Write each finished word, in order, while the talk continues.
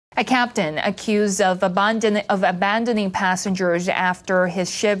A captain accused of abandoning passengers after his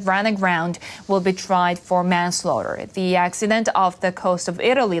ship ran aground will be tried for manslaughter. The accident off the coast of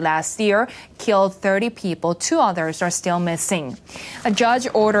Italy last year killed 30 people. 2 others are still missing. A judge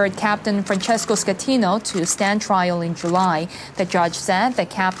ordered Captain Francesco Schettino to stand trial in July. The judge said the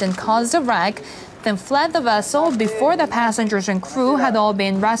captain caused the wreck, then fled the vessel before the passengers and crew had all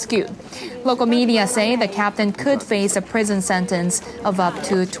been rescued. Local media say the captain could face a prison sentence of up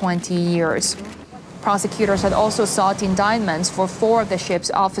to 20 years. Prosecutors had also sought indictments for 4 of the ship's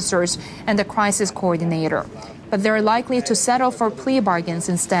officers and the crisis coordinator, but they're likely to settle for plea bargains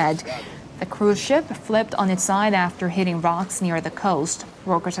instead. The cruise ship flipped on its side after hitting rocks near the coast.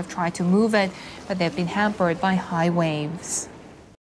 Workers have tried to move it, but they've been hampered by high waves.